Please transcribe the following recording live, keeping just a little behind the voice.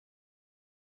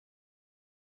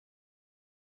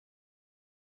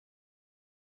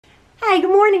Hi, good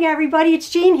morning everybody. It's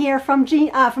Jean here from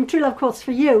Truelove Quilts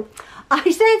for You. I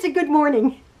say it's a good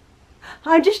morning.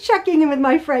 I'm just checking in with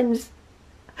my friends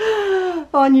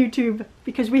on YouTube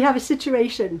because we have a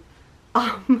situation.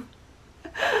 Oh,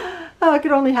 it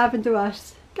could only happen to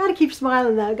us. Gotta keep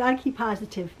smiling though, gotta keep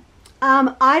positive.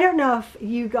 I don't know if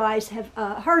you guys have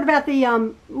heard about the,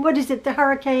 what is it, the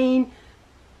hurricane,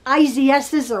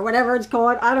 IZS's or whatever it's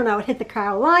called. I don't know, it hit the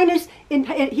Carolinas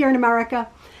here in America.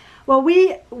 Well,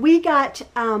 we got,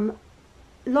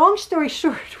 long story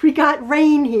short, we got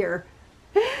rain here.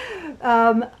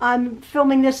 I'm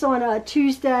filming this on a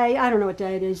Tuesday. I don't know what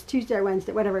day it is, Tuesday or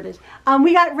Wednesday, whatever it is.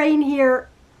 We got rain here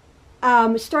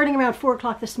starting around 4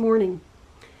 o'clock this morning.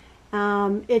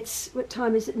 What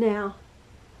time is it now?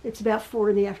 It's about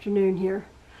 4 in the afternoon here.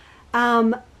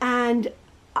 And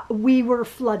we were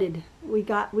flooded. We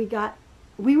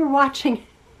were watching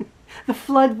the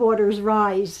floodwaters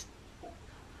rise.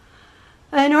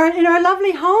 In our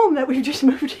lovely home that we've just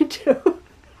moved into.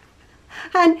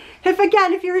 And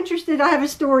if you're interested, I have a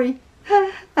story.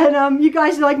 And you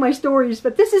guys like my stories,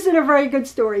 but this isn't a very good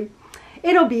story.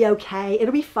 It'll be okay.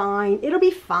 It'll be fine. It'll be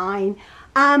fine.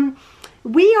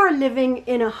 We are living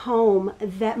in a home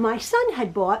that my son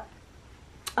had bought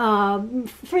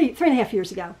three and a half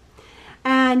years ago.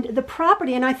 And the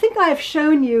property, and I think I have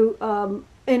shown you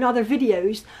in other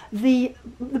videos, the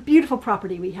beautiful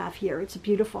property we have here. It's a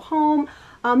beautiful home.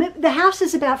 The house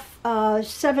is about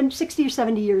 60 or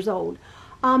 70 years old.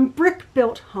 Brick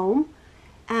built home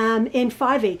in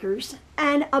 5 acres,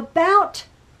 and about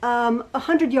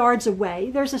 100 yards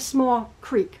away there's a small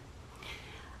creek.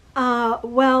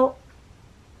 Well,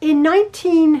 in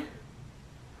I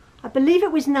believe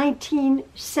it was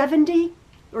 1970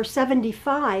 or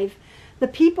 75, the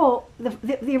people,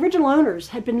 the original owners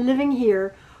had been living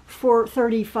here for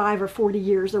 35 or 40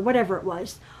 years or whatever it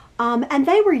was. And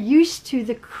they were used to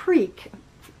the creek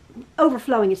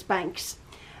overflowing its banks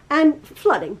and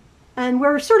flooding. And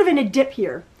we're sort of in a dip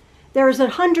here. There's a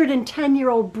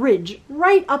 110-year-old bridge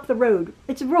right up the road.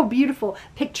 It's a real beautiful,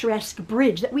 picturesque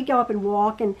bridge that we go up and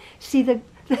walk and see the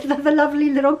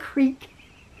lovely little creek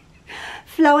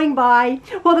flowing by.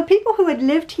 Well, the people who had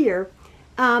lived here,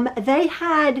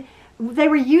 they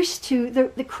were used to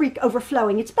the creek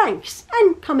overflowing its banks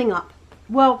and coming up.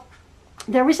 Well,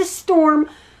 there was a storm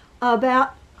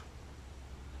about,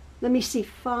 let me see,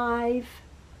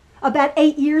 about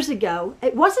 8 years ago.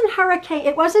 It wasn't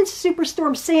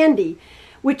Superstorm Sandy,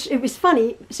 which, it was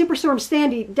funny, Superstorm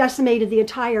Sandy decimated the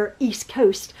entire East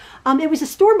Coast. It was a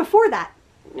storm before that,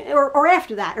 or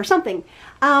after that, or something.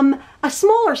 A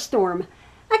smaller storm.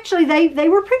 Actually, they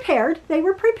were prepared. They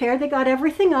were prepared. They got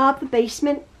everything up. The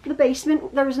basement,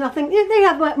 there was nothing. They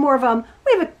have more of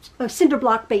we have a cinder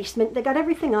block basement. They got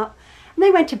everything up, and they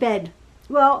went to bed.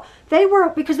 Well,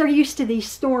 because they're used to these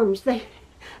storms, they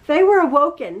were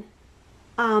awoken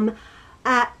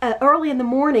early in the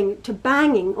morning to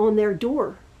banging on their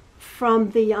door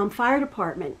from the fire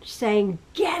department saying,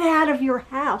 "Get out of your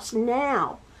house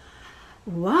now."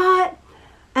 What?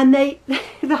 And the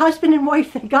husband and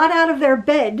wife, they got out of their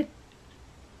bed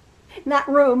in that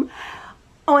room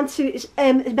onto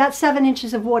about 7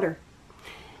 inches of water.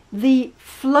 The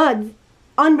flood,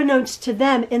 unbeknownst to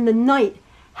them in the night,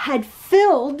 had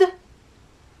filled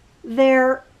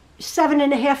their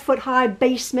 7.5-foot high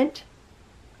basement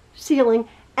ceiling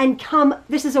and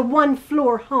this is a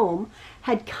 1-floor home,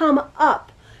 had come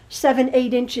up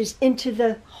 7-8 inches into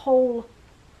the whole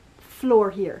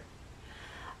floor here.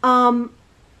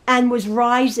 And was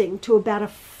rising to about 1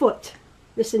 foot.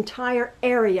 This entire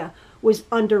area was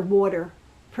underwater,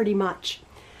 pretty much.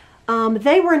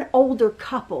 They were an older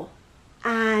couple,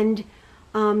 and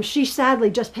she sadly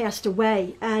just passed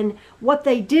away. And what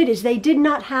they did is they did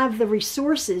not have the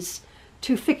resources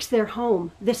to fix their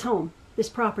home, this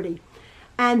property.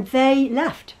 And they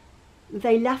left.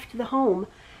 They left the home,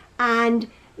 and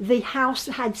the house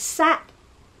had sat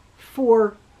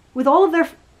with all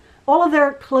of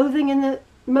their clothing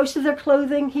most of their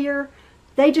clothing here.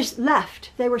 They just left.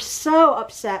 They were so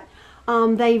upset.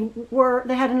 They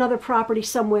had another property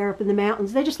somewhere up in the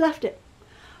mountains. They just left it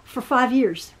for 5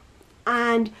 years,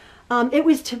 and it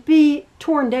was to be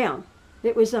torn down.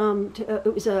 It was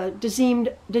deemed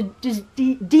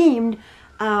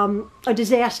a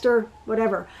disaster,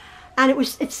 whatever. And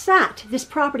this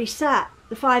property sat,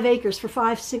 the 5 acres, for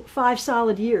five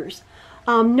solid years.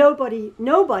 Nobody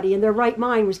in their right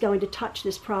mind was going to touch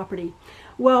this property.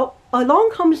 Well,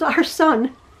 along comes our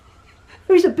son,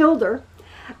 who's a builder,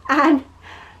 and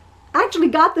actually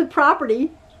got the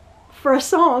property for a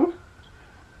song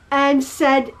and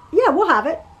said, "Yeah, we'll have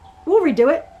it. We'll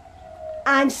redo it."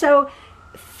 And so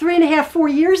 3.5, 4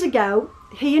 years ago,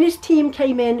 he and his team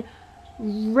came in,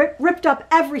 ripped up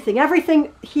everything.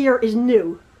 Everything here is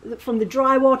new, from the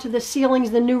drywall to the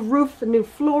ceilings, the new roof, the new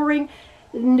flooring,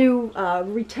 new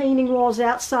retaining walls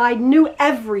outside, new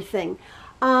everything.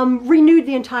 Renewed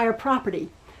the entire property.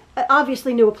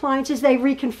 Obviously new appliances. They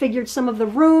reconfigured some of the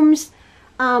rooms,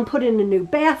 put in a new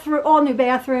bathroom, all new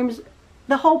bathrooms.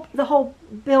 The whole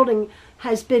building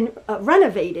has been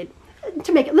renovated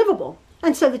to make it livable.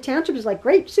 And so the township is like,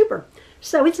 great, super.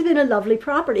 So it's been a lovely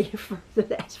property for the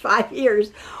last 5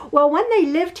 years. Well, when they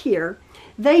lived here,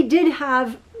 they did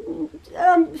have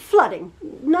flooding.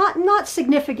 Not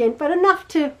significant, but enough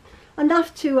to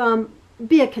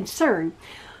be a concern.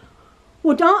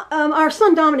 Well, our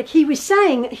son Dominic, he was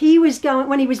saying he was going,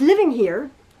 when he was living here,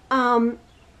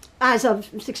 as of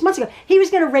 6 months ago, he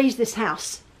was going to raise this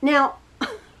house. Now,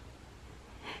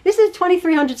 this is a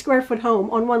 2,300 square foot home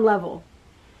on one level.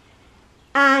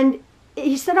 And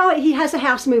he said, oh, he has a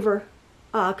house mover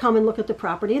come and look at the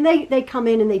property. And they come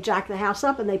in and they jack the house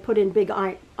up and they put in big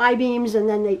I-beams and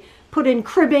then they put in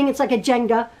cribbing. It's like a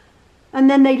Jenga. And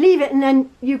then they leave it and then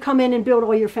you come in and build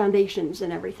all your foundations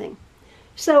and everything.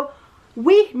 So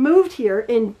we moved here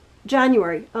in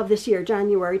January of this year,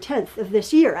 January 10th of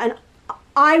this year. And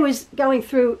I was going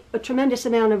through a tremendous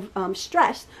amount of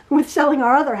stress with selling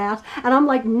our other house. And I'm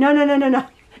like, no.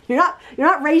 You're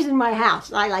not raising my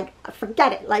house. I like,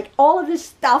 forget it. Like all of this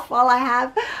stuff, all I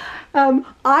have,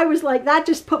 I was like, that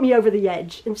just put me over the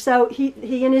edge. And so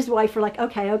he and his wife were like,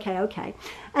 okay.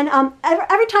 And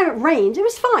every time it rained, it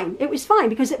was fine. It was fine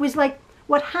because it was like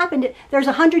what happened. There's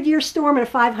a 100-year storm and a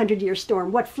 500-year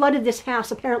storm. What flooded this house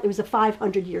apparently was a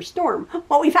 500-year storm.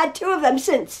 Well, we've had 2 of them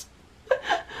since.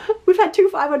 We've had 2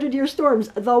 500-year storms.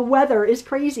 The weather is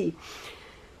crazy.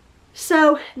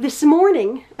 So this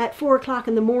morning at 4 o'clock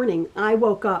in the morning, I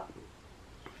woke up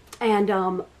and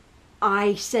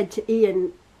I said to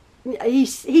Ian, he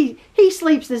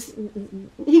sleeps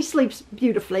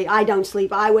beautifully. I don't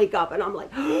sleep. I wake up and I'm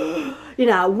like, you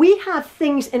know, we have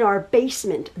things in our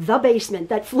basement, the basement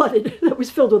that flooded, that was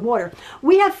filled with water.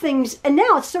 We have things, and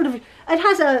now it's sort of, it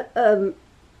has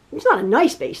it's not a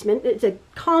nice basement, it's a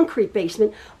concrete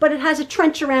basement, but it has a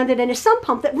trench around it and a sump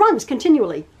pump that runs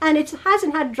continually. And it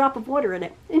hasn't had a drop of water in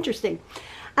it. Interesting.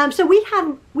 So we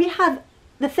have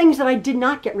the things that I did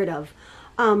not get rid of.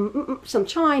 Some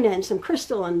china and some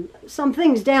crystal and some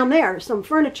things down there, some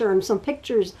furniture and some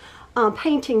pictures,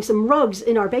 painting, some rugs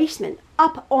in our basement,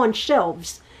 up on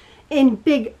shelves in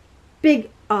big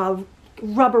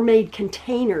Rubbermaid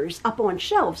containers up on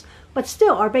shelves. But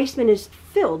still, our basement is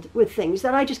filled with things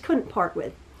that I just couldn't part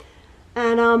with.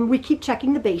 And we keep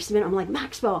checking the basement. I'm like,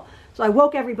 Maxwell. So I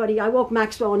woke everybody. I woke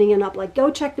Maxwell and Ian up, like, go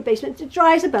check the basement. It's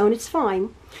dry as a bone. It's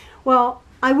fine. Well,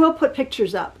 I will put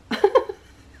pictures up.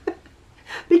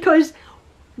 Because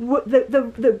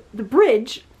the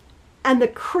bridge and the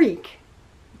creek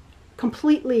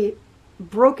completely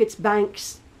broke its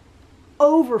banks,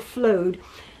 overflowed.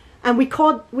 And we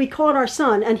called our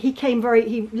son, and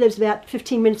he lives about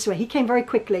 15 minutes away. He came very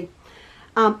quickly.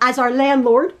 As our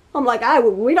landlord, I'm like,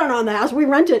 we don't own the house, we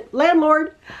rent it,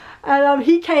 landlord. And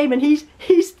he came, and he's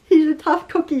a tough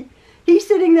cookie. He's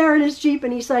sitting there in his Jeep,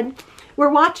 and he said,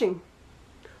 we're watching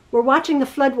the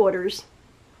floodwaters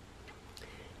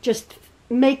just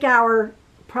make our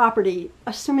property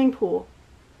a swimming pool,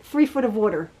 3 foot of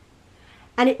water.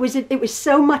 And it was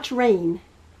so much rain.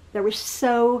 There was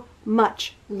so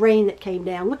much rain that came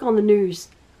down. Look on the news,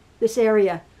 this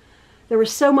area. There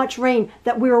was so much rain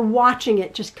that we were watching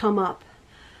it just come up.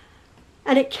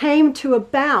 And it came to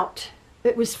about,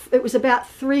 it was about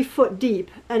 3 foot deep,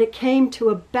 and it came to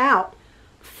about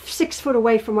 6 foot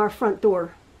away from our front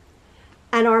door.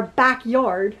 And our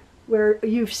backyard, where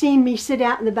you've seen me sit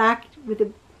out in the back with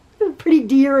a pretty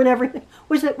deer and everything,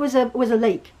 was a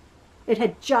lake.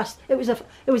 It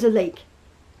was a lake.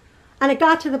 And it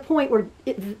got to the point where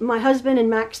my husband and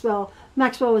Maxwell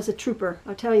was a trooper,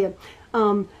 I'll tell you,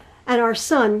 and our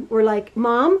son were like,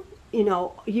 Mom, you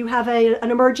know, you have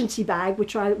an emergency bag,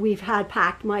 which we've had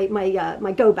packed,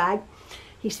 my go bag.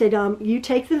 He said, you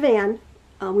take the van.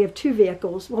 We have 2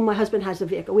 vehicles. Well, my husband has a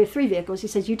vehicle. We have 3 vehicles. He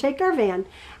says, you take our van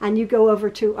and you go over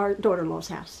to our daughter-in-law's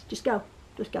house. Just go.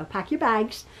 Pack your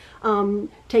bags,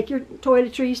 take your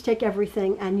toiletries, take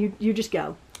everything, and you just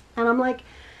go. And I'm like,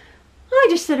 I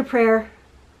just said a prayer,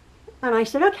 and I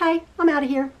said, okay, I'm out of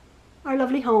here, our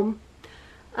lovely home.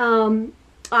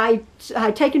 I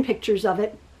had taken pictures of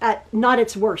it at not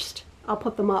its worst. I'll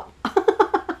put them up.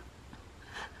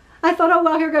 I thought, oh,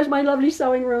 well, here goes my lovely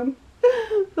sewing room.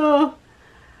 Oh.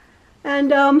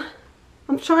 And I'm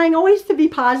trying always to be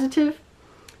positive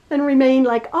and remain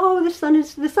like, oh, the sun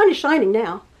is shining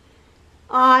now.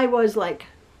 I was like,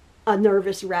 a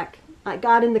nervous wreck. I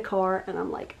got in the car and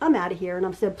I'm like, I'm out of here. And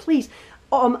I said, please,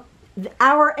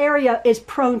 our area is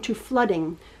prone to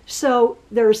flooding. So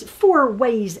there's 4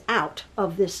 ways out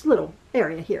of this little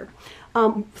area here.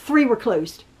 3 were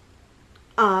closed.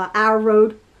 Our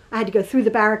road, I had to go through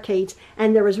the barricades,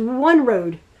 and there was 1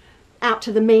 road out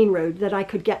to the main road that I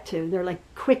could get to. They're like,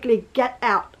 quickly get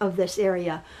out of this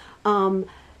area. And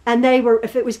they were,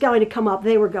 if it was going to come up,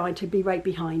 they were going to be right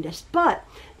behind us. But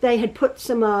they had put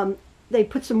some,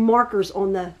 markers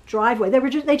on the driveway.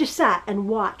 They just sat and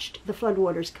watched the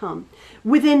floodwaters come.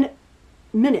 Within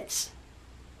minutes,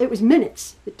 it was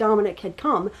minutes that Dominic had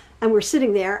come, and we're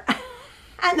sitting there,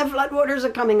 and the floodwaters are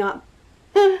coming up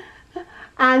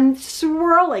and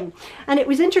swirling. And it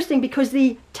was interesting because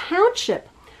the township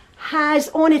has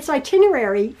on its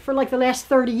itinerary for like the last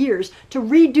 30 years to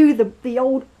redo the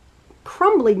old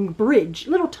crumbling bridge,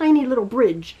 tiny little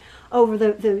bridge over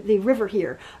the river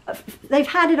here. They've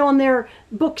had it on their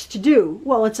books to do.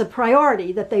 Well, it's a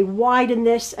priority that they widen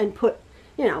this and put,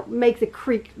 make the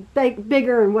creek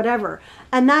bigger and whatever.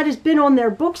 And that has been on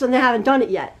their books, and they haven't done it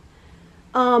yet.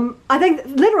 I think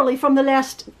literally from the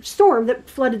last storm that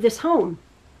flooded this home.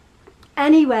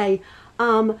 Anyway,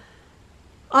 I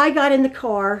got in the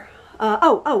car.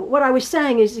 What I was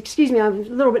saying is, excuse me, I'm a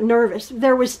little bit nervous.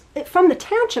 There was, from the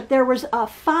township, there was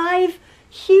 5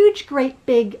 huge, great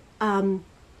big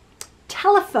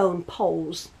telephone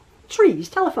poles,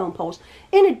 telephone poles,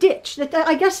 in a ditch that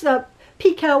I guess the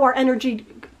Pico, our energy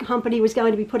company, was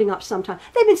going to be putting up sometime.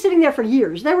 They've been sitting there for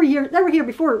years. They were here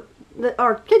before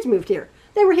our kids moved here.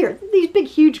 They were here. These big,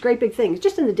 huge, great big things,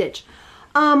 just in the ditch.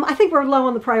 I think we're low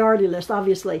on the priority list,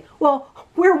 obviously. Well,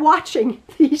 we're watching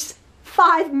these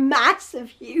 5 massive,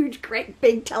 huge, great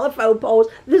big telephone poles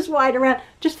this wide around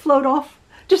just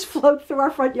float through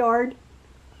our front yard,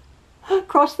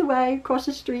 across the way, across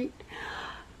the street.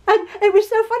 And it was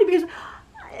so funny because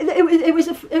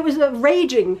it was a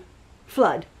raging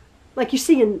flood, like you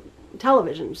see in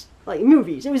televisions, like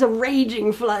movies. It was a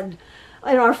raging flood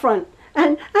in our front,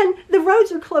 and the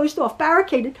roads are closed off,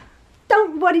 barricaded.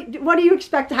 What do you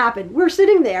expect to happen? We're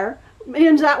sitting there, me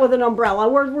and Zat with an umbrella.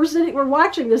 We're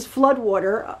watching this flood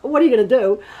water. What are you going to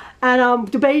do?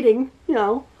 And debating.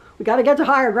 We got to get to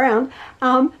higher ground.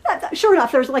 Sure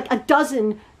enough, there's like a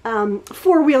dozen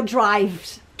 4-wheel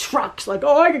drive trucks. Like,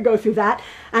 oh, I could go through that.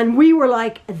 And we were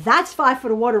like, that's 5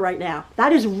 foot of water right now.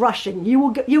 That is rushing.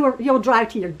 You'll drive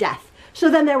to your death. So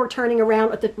then they were turning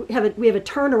around we have a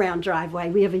turnaround driveway.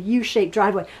 We have a U-shaped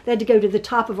driveway. They had to go to the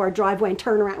top of our driveway and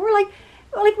turn around. We're like,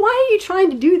 why are you trying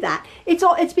to do that?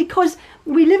 It's because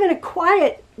we live in a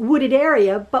quiet wooded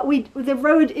area, but the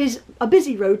road is a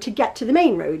busy road to get to the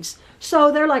main roads. So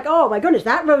they're like, oh my goodness,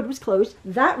 that road was closed,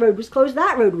 that road was closed,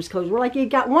 that road was closed. We're like, you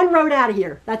got 1 road out of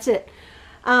here. That's it.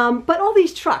 But all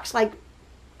these trucks, like,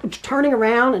 turning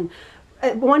around, and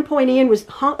at one point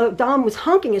Dom was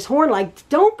honking his horn like,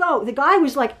 don't go. The guy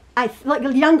was like a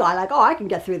young guy, like, oh, I can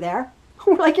get through there.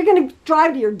 We're like, you're going to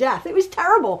drive to your death. It was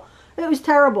terrible. It was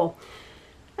terrible.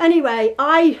 Anyway,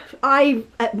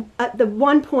 at the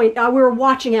one point, we were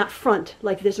watching out front,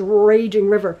 like this raging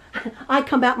river. I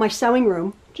come out my sewing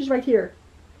room, which is right here,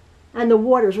 and the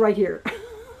water's right here.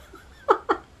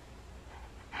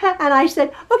 And I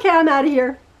said, okay, I'm out of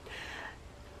here.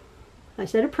 I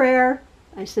said a prayer.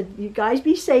 I said, you guys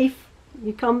be safe.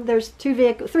 You come, there's 3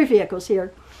 vehicles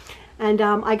here. And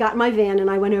I got in my van and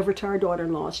I went over to our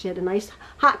daughter-in-law. She had a nice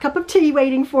hot cup of tea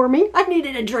waiting for me. I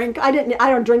needed a drink. I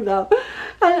don't drink though.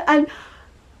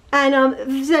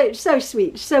 So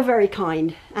sweet, so very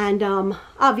kind. And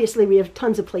obviously we have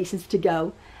tons of places to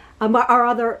go.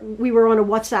 We were on a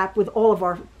WhatsApp with all of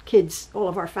our kids, all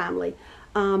of our family.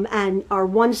 And our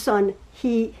one son,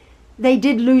 they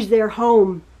did lose their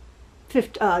home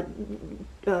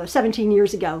 17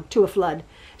 years ago to a flood.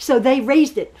 So they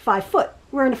raised it 5 foot.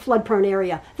 We're in a flood-prone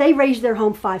area. They raised their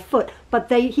home 5 foot, but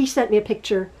he sent me a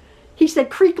picture. He said,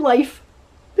 creek life.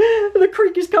 The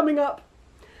creek is coming up.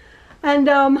 And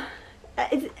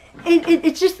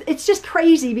it's just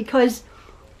crazy because,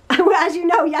 as you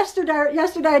know,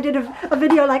 yesterday I did a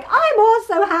video like, I'm all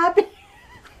so happy.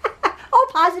 All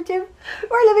positive.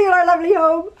 We're living in our lovely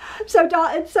home. So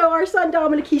our son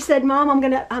Dominic, he said, Mom, I'm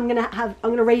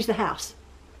gonna raise the house.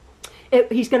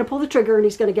 He's gonna pull the trigger and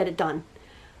he's gonna get it done.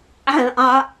 And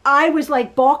I was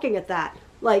like balking at that,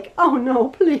 like, oh no,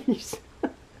 please.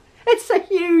 It's a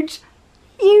huge,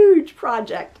 huge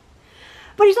project.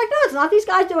 But he's like, no, it's not. These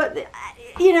guys do it. They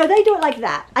do it like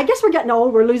that. I guess we're getting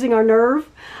old. We're losing our nerve.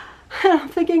 And I'm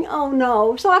thinking, oh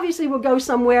no. So obviously we'll go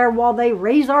somewhere while they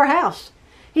raise our house.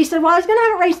 He said, well, I was going to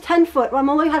have it raised 10 foot. Well, I'm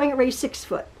only having it raised 6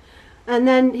 foot. And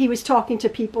then he was talking to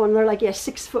people, and they're like, yeah,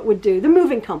 6 foot would do. The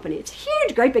moving company. It's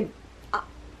huge, great big.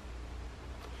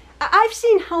 I've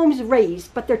seen homes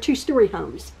raised, but they're 2-story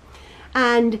homes.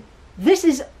 And this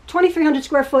is 2,300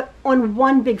 square foot on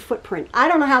one big footprint. I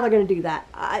don't know how they're going to do that.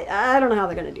 I don't know how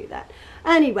they're going to do that.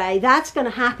 Anyway, that's going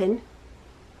to happen.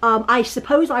 I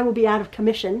suppose I will be out of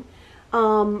commission.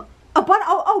 But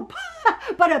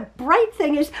a bright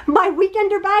thing is my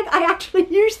weekender bag, I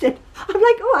actually used it. I'm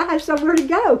like, oh, I have somewhere to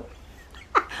go.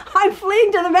 I'm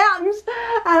fleeing to the mountains.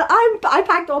 I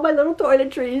packed all my little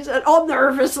toiletries and all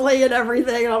nervously and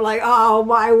everything. And I'm like, oh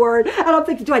my word. And I'm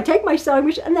thinking, do I take my sewing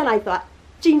machine? And then I thought,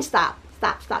 Jean, stop.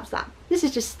 This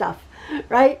is just stuff,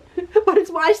 right? But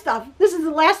it's my stuff. This is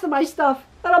the last of my stuff.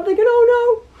 And I'm thinking,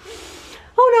 oh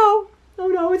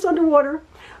no, it's underwater.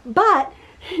 But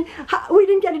we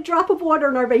didn't get a drop of water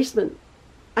in our basement.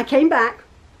 I came back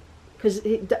because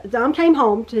Dom came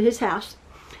home to his house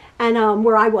and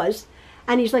where I was.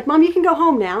 And he's like, Mom, you can go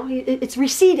home now. It's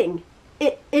receding.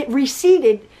 It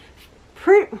receded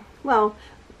pretty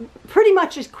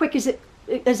much as quick as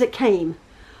it came.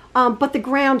 But the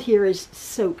ground here is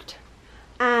soaked.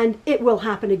 And it will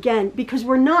happen again because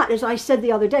we're not, as I said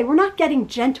the other day, we're not getting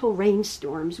gentle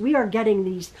rainstorms. We are getting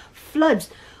these floods.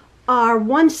 Our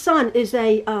one son is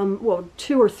a,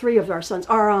 2 or 3 of our sons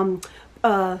are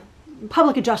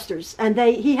public adjusters. And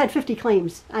he had 50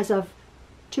 claims as of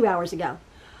 2 hours ago.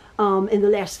 In the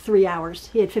last 3 hours,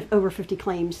 he had over 50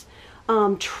 claims.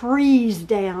 Trees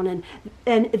down,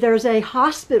 and there's a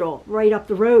hospital right up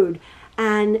the road,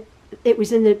 and it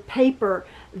was in the paper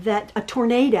that a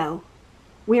tornado,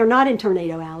 we are not in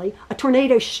Tornado Alley, a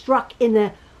tornado struck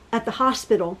at the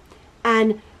hospital,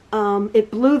 and it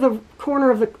blew the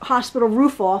corner of the hospital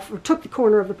roof off, or took the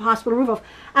corner of the hospital roof off,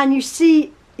 and you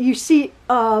see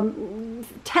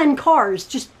 10 cars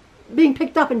just being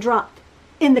picked up and dropped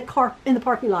in the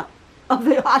parking lot of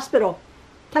the hospital,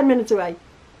 10 minutes away.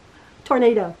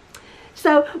 Tornado.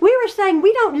 So we were saying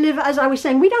we don't live, as I was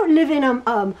saying, we don't live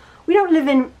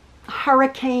in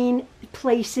hurricane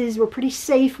places. We're pretty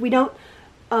safe. We don't.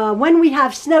 When we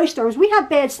have snowstorms, we have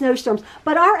bad snowstorms,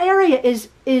 but our area is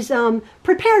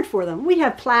prepared for them. We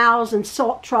have plows and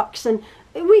salt trucks, and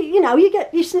you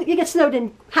get snowed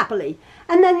in happily.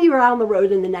 And then you are out on the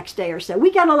road in the next day or so.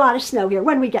 We get a lot of snow here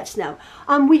when we get snow.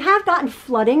 We have gotten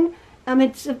flooding.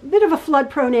 It's a bit of a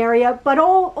flood-prone area, but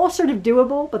all sort of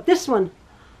doable. But this one,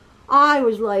 I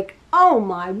was like, oh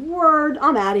my word,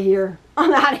 I'm out of here.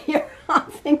 I'm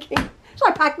thinking. So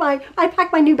I packed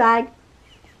my new bag.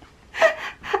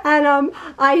 And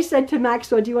I said to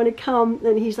Maxwell, do you want to come?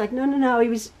 And he's like, no, he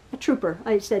was a trooper.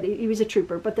 I said he was a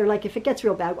trooper. But they're like, if it gets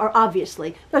real bad, or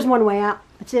obviously, there's one way out.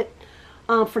 That's it.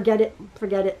 Forget it.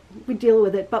 We deal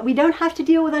with it. But we don't have to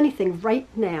deal with anything right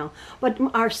now. But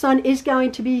our son is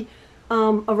going to be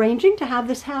arranging to have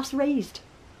this house raised.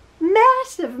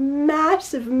 Massive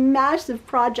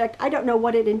project. I don't know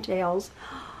what it entails.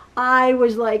 I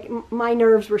was like, my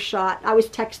nerves were shot. I was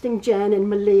texting Jen and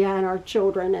Malia and our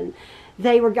children, and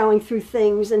they were going through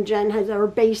things, and Jen has her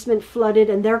basement flooded,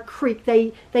 and their creek,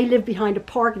 they live behind a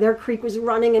park, their creek was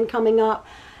running and coming up.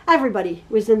 Everybody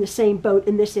was in the same boat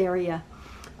in this area,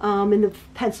 in the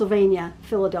Pennsylvania,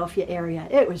 Philadelphia area.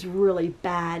 It was really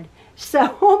bad.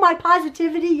 So all my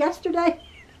positivity yesterday,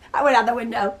 I went out the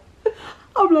window.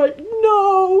 I'm like,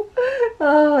 no.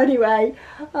 Anyway,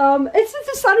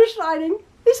 the sun is shining.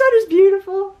 The sun is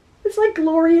beautiful. It's like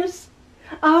glorious.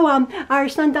 Our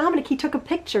son Dominic, he took a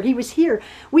picture. He was here.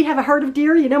 We have a herd of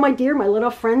deer. You know my deer, my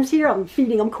little friends here. I'm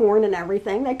feeding them corn and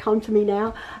everything. They come to me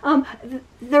now.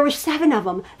 There were 7 of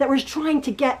them that were trying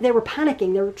to they were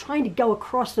panicking. They were trying to go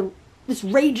across this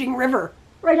raging river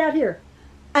right out here.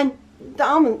 And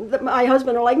Dom and my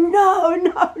husband are like, no.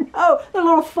 The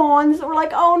little fawns were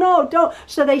like, oh no, don't.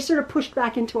 So they sort of pushed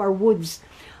back into our woods.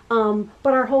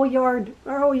 But our whole yard,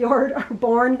 our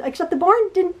barn, except the barn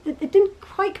didn't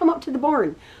quite come up to the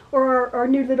barn, or our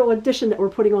new little addition that we're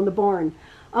putting on the barn.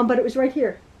 But it was right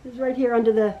here. It was right here on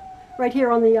the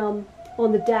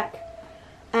deck,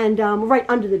 and right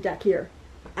under the deck here.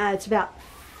 It's about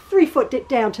 3 foot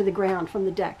down to the ground from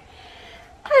the deck.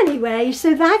 Anyway,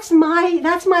 so that's my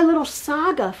little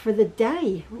saga for the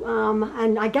day,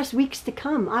 and I guess weeks to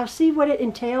come. I'll see what it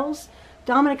entails.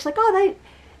 Dominic's like, oh,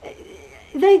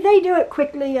 they do it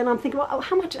quickly, and I'm thinking, well,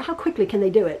 how quickly can they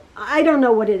do it? I don't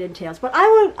know what it entails, but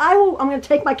I'm going to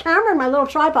take my camera and my little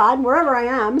tripod wherever I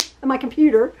am, and my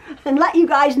computer, and let you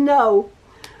guys know.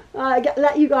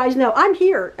 I'm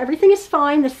here. Everything is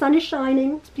fine. The sun is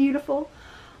shining. It's beautiful.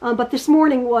 But this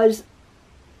morning was,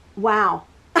 wow,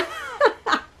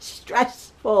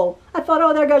 stressful. I thought,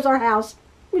 oh, there goes our house.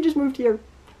 We just moved here.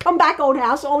 come back, old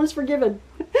house, all is forgiven.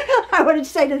 I would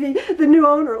say to the new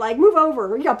owner, like, move over.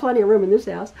 We got plenty of room in this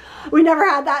house. We never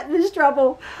had this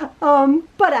trouble.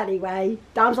 But anyway,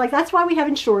 Dom's like, that's why we have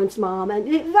insurance, Mom. And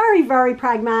very, very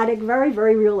pragmatic, very,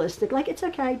 very realistic. Like, it's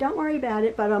okay, don't worry about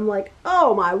it. But I'm like,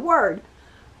 oh my word.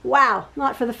 Wow,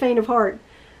 not for the faint of heart.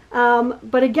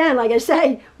 But again, like I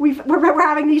say, we're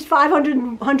having these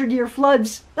 100-year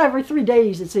floods every 3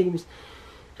 days, it seems.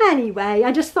 Anyway,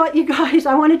 I just thought, you guys,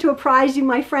 I wanted to apprise you,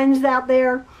 my friends out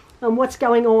there, what's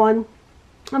going on.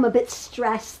 I'm a bit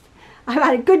stressed. I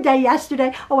had a good day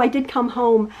yesterday. Oh, I did come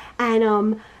home,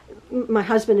 and my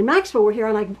husband and Maxwell were here,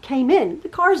 and I came in. The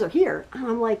cars are here. And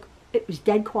I'm like, it was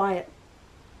dead quiet.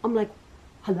 I'm like,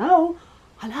 hello?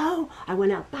 Hello? I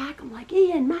went out back. I'm like,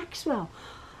 Ian, Maxwell.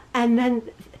 And then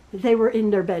they were in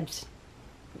their beds,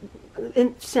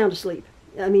 sound asleep.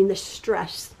 I mean, the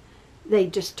stress. They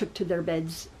just took to their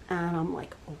beds, and I'm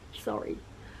like, oh, sorry.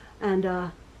 And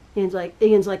Ian's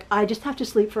like, I just have to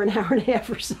sleep for an hour and a half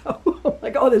or so. I'm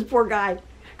like, oh, this poor guy,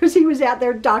 because he was out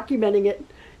there documenting it,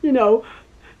 you know,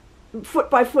 foot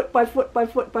by foot by foot by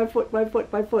foot by foot by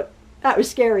foot by foot. That was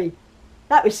scary.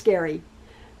 That was scary.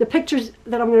 The pictures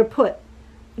that I'm going to put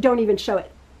don't even show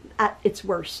it at its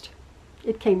worst.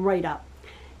 It came right up.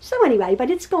 So anyway, but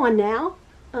it's gone now.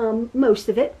 Most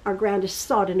of it. Our ground is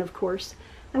sodden, of course.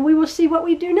 And we will see what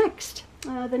we do next.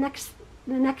 The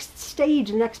next stage,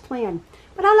 the next plan.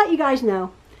 But I'll let you guys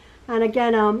know. And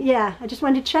again, yeah, I just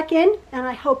wanted to check in, and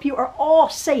I hope you are all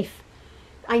safe.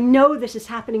 I know this is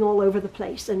happening all over the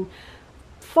place, and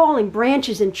falling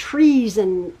branches and trees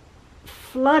and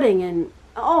flooding and,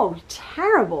 oh,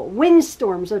 terrible.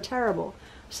 Windstorms are terrible.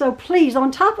 So please,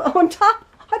 on top,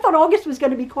 I thought August was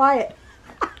going to be quiet.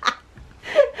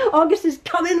 August is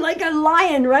coming like a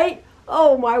lion, right?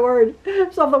 Oh my word.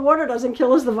 So if the water doesn't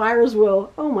kill us, the virus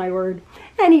will. Oh my word.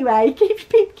 Anyway,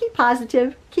 keep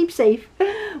positive, keep safe.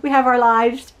 We have our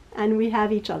lives, and we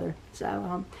have each other.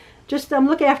 So just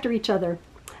look after each other.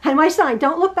 And my sign,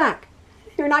 don't look back.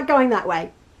 You're not going that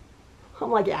way.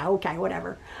 I'm like, yeah, okay,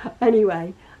 whatever.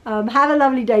 Anyway, have a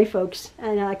lovely day, folks,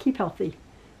 and keep healthy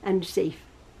and safe.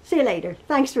 See you later.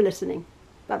 Thanks for listening.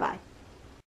 Bye-bye.